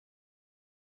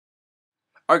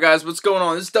Alright guys, what's going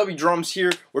on? This is wdrumz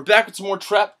here. We're back with some more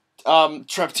Trap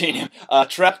Team.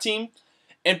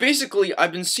 And basically,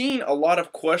 I've been seeing a lot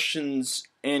of questions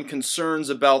and concerns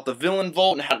about the villain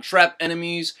vault and how to trap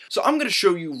enemies. So I'm going to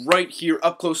show you right here,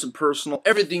 up close and personal,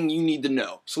 everything you need to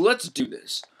know. So let's do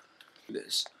this.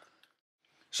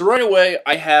 So right away,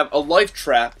 I have a life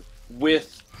trap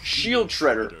with Shield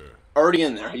Shredder already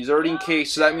in there. He's already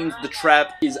encased, so that means the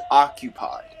trap is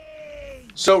occupied.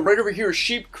 So right over here is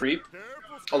Sheep Creep,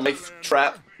 a life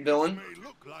trap villain. May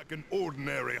look like an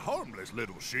ordinary, harmless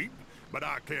little sheep, but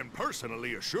I can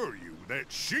personally assure you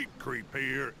that Sheep Creep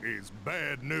here is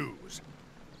bad news.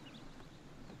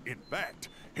 In fact,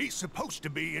 he's supposed to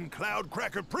be in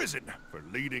Cloudcracker Prison for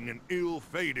leading an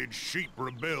ill-fated sheep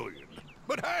rebellion.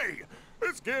 But hey,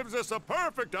 this gives us a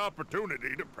perfect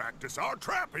opportunity to practice our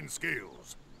trapping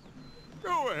skills.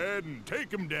 Go ahead and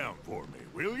take him down for me,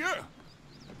 will ya?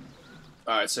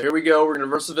 Alright, so here we go. We're going to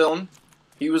verse the villain.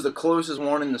 He was the closest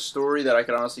one in the story that I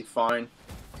could honestly find.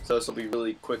 So this will be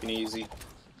really quick and easy.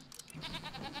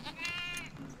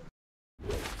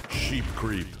 Sheep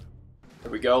Creep.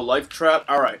 There we go. Life trap.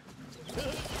 Alright.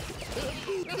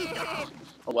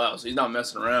 Oh wow, so he's not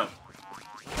messing around.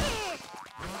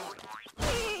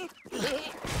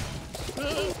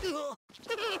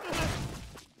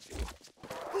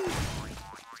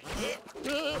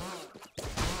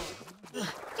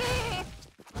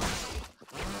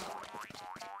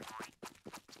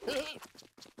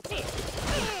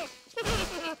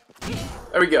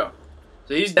 There we go.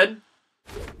 So he's dead.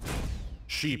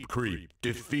 Sheep Creep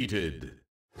defeated.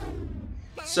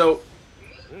 So,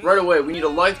 right away, we need a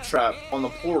life trap on the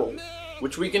portal,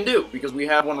 which we can do, because we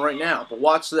have one right now. But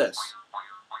watch this.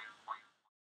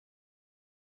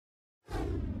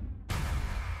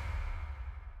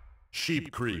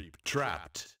 Sheep Creep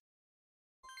trapped.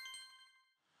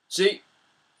 See,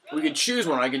 we can choose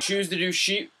one. I can choose to do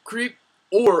Sheep Creep,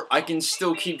 or I can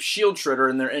still keep Shield Shredder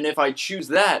in there, and if I choose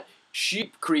that,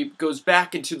 Sheep Creep goes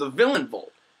back into the villain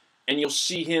vault. And you'll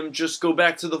see him just go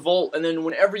back to the vault, and then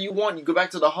whenever you want, you go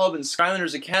back to the hub in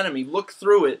Skylanders Academy, look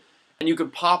through it, and you can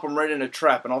pop him right in a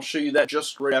trap, and I'll show you that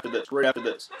just right after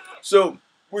this. So,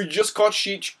 we just caught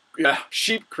Sheep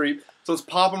Creep, so let's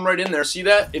pop him right in there. See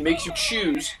that? It makes you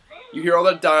choose. You hear all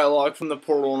that dialogue from the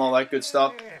portal and all that good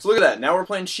stuff. So look at that. Now we're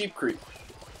playing Sheep Creep.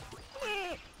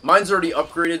 Mine's already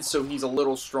upgraded, so he's a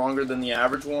little stronger than the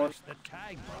average one. The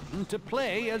tag button to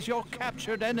play as your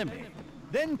captured enemy.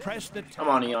 Then press the Come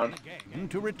on, Eon. again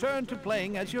to return to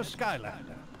playing as your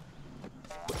Skylander.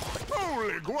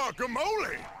 Holy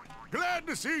guacamole! Glad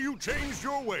to see you changed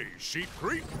your ways, Sheep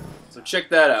Creep. So check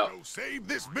that out. Go save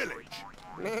this village.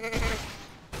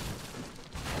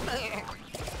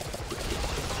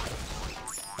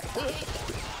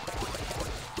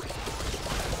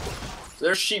 So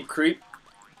there's Sheep Creep.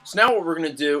 So now what we're going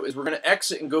to do is we're going to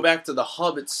exit and go back to the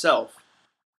hub itself.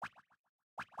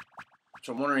 Which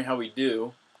I'm wondering how we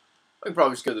do. I could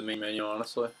probably just go to the main menu,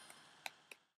 honestly.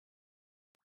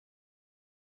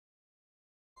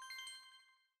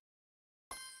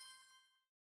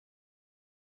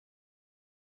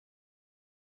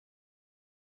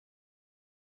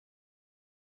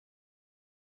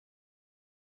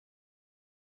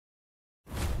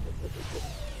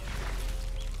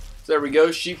 So there we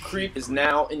go. Sheep Creep is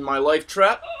now in my life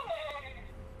trap.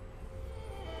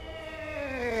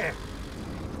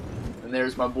 And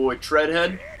there's my boy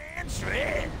Treadhead.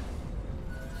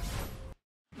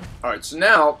 Alright, so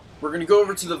now we're going to go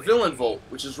over to the villain vault,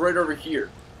 which is right over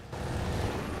here.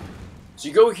 So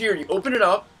you go here, you open it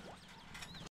up.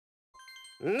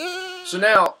 So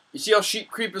now, you see how Sheep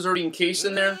Creep is already encased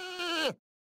in there?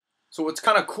 So what's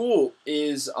kind of cool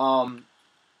is,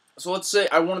 so let's say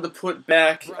I wanted to put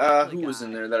back, who was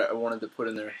in there that I wanted to put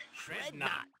in there?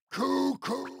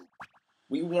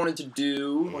 We wanted to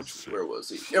do, where was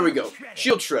he? There we go,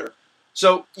 Shield Shredder.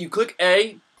 So you click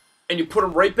A, and you put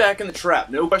him right back in the trap.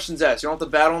 No questions asked. You don't have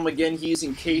to battle him again. He is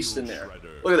encased in there.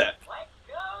 Look at that.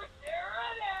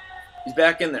 He's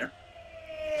back in there.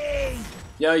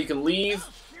 Yeah, you can leave.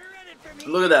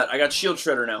 Look at that. I got Shield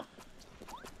Shredder now.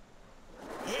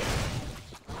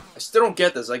 I still don't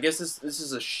get this. I guess this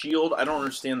is a shield. I don't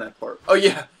understand that part. Oh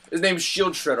yeah, his name is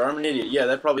Shield Shredder. I'm an idiot. Yeah,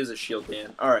 that probably is a shield,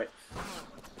 Dan. All right.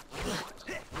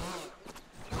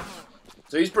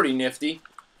 So he's pretty nifty.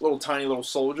 Little tiny little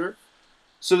soldier.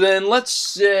 So then let's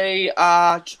say,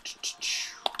 so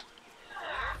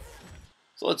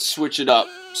let's switch it up.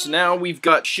 So now we've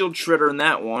got Shield Shredder in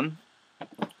that one.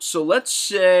 So let's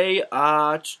say,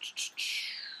 I've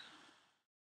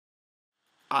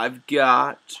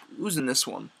got, who's in this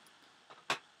one?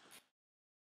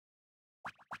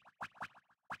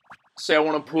 Say I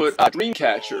want to put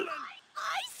Dreamcatcher.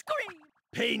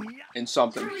 in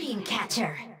something.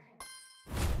 Dreamcatcher.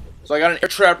 So I got an air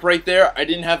trap right there. I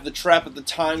didn't have the trap at the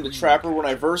time, the trapper when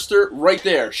I versed her. Right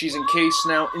there. She's encased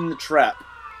now in the trap.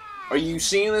 Are you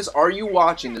seeing this? Are you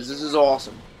watching this? This is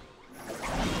awesome.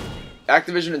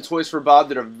 Activision and Toys for Bob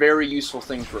did a very useful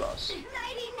thing for us.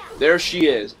 There she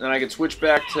is. And I can switch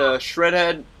back to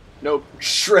Shredhead. Nope.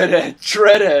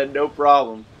 Shredhead, no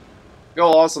problem. Look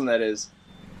how awesome that is.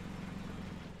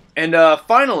 And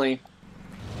finally,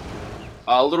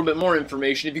 a little bit more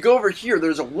information. If you go over here,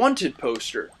 there's a wanted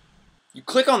poster. You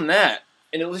click on that,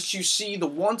 and it lets you see the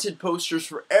wanted posters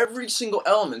for every single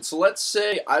element. So let's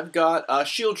say I've got a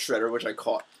Shield Shredder, which I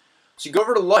caught. So you go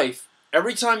over to Life.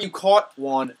 Every time you caught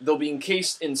one, they'll be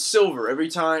encased in silver. Every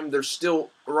time they're still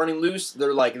running loose,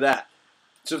 they're like that.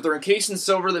 So if they're encased in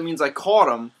silver, that means I caught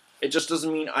them. It just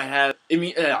doesn't mean I have.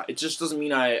 It just doesn't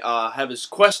mean I have his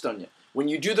quest done yet. When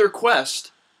you do their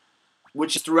quest,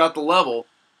 which is throughout the level,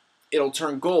 it'll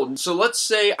turn gold. And so let's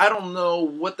say, I don't know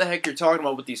what the heck you're talking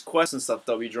about with these quests and stuff,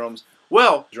 wdrumz.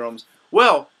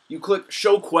 Well, you click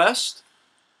Show Quest.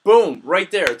 Boom, right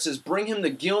there. It says, bring him to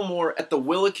Gilmore at the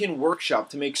Willikin Workshop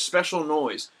to make special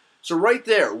noise. So right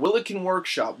there, Willikin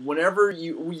Workshop, whenever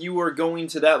you are going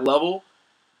to that level,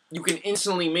 you can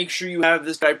instantly make sure you have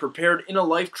this guy prepared in a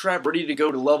life trap, ready to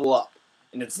go to level up.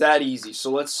 And it's that easy.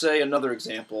 So let's say another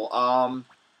example.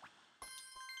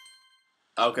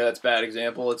 Okay, that's a bad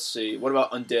example. Let's see. What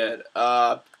about Undead?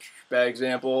 Bad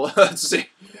example. Let's see.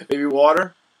 Maybe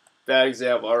Water? Bad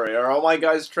example. Alright, are all my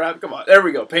guys trapped? Come on. There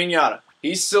we go. Pinata.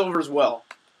 He's silver as well.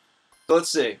 So let's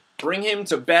see. Bring him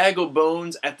to Bag o'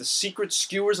 Bones at the Secret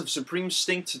Skewers of Supreme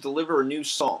Stink to deliver a new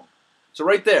song. So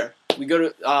right there, we go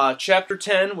to Chapter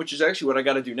 10, which is actually what I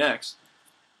got to do next.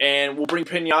 And we'll bring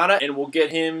Pinata, and we'll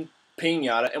get him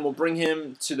Pinata, and we'll bring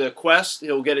him to the quest.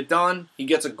 He'll get it done. He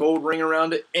gets a gold ring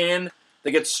around it, and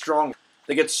they get stronger.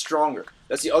 They get stronger.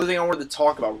 That's the other thing I wanted to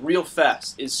talk about real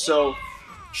fast. Is so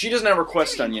she doesn't have her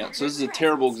quest done yet. So this is a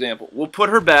terrible example. We'll put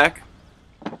her back,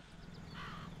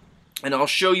 and I'll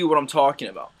show you what I'm talking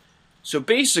about. So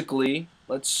basically,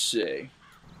 let's see.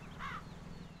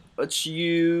 Let's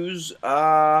use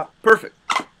perfect.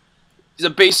 He's a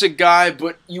basic guy,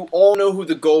 but you all know who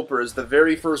the Gulper is. The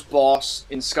very first boss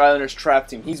in Skylanders Trap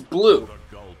Team. He's blue.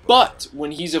 But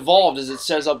when he's evolved, as it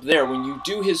says up there, when you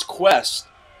do his quest,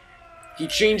 he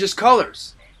changes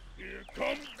colors.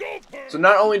 So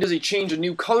not only does he change a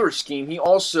new color scheme, he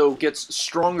also gets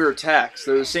stronger attacks.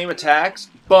 They're the same attacks,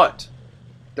 but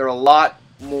they're a lot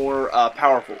more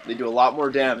powerful. They do a lot more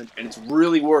damage, and it's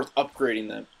really worth upgrading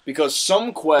them. Because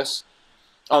some quests,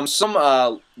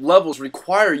 some levels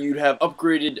require you to have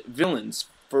upgraded villains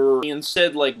for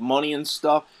instead like money and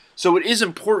stuff. So it is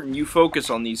important you focus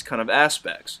on these kind of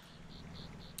aspects.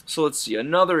 So let's see,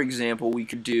 another example we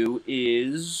could do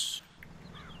is...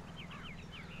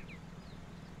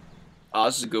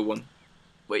 this is a good one.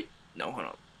 Wait, no, hold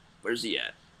on. Where's he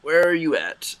at? Where are you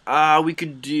at? We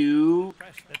could do...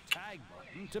 Press the tag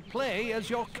button to play as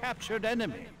your captured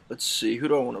enemy. Let's see, who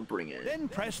do I want to bring in? Then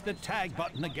press the tag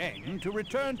button again to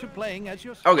return to playing as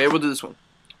your... Okay, we'll do this one.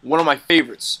 One of my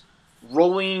favorites.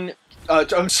 Trolling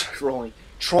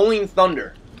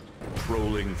Thunder.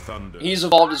 Trolling Thunder. He's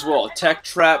evolved as well. A tech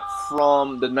trap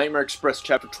from the Nightmare Express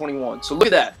Chapter 21. So look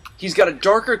at that. He's got a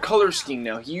darker color scheme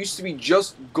now. He used to be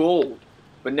just gold,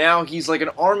 but now he's like an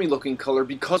army looking color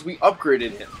because we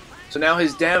upgraded him. So now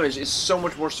his damage is so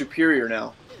much more superior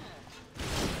now.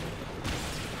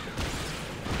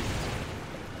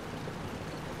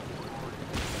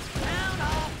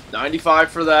 $95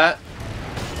 for that.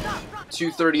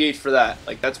 $238 for that.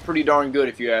 Like, that's pretty darn good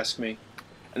if you ask me.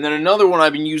 And then another one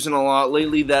I've been using a lot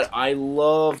lately that I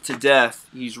love to death.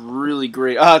 He's really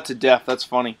great. To death. That's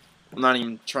funny. I'm not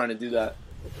even trying to do that.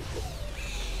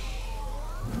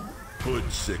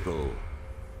 Hoodsicle.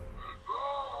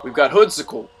 We've got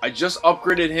Hoodsicle. I just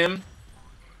upgraded him.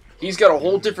 He's got a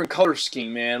whole different color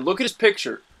scheme, man. Look at his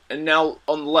picture. And now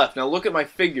on the left. Now look at my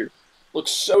figure.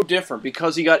 Looks so different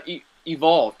because he got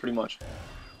evolved, pretty much.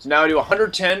 So now I do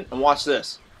 110, and watch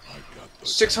this.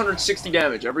 660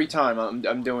 damage every time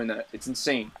I'm doing that. It's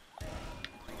insane.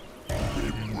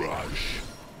 Rush.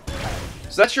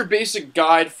 So that's your basic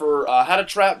guide for how to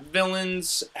trap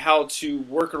villains, how to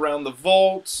work around the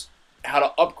vaults, how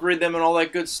to upgrade them and all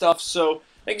that good stuff. So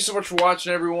thank you so much for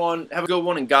watching, everyone. Have a good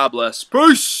one, and God bless.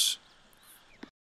 Peace!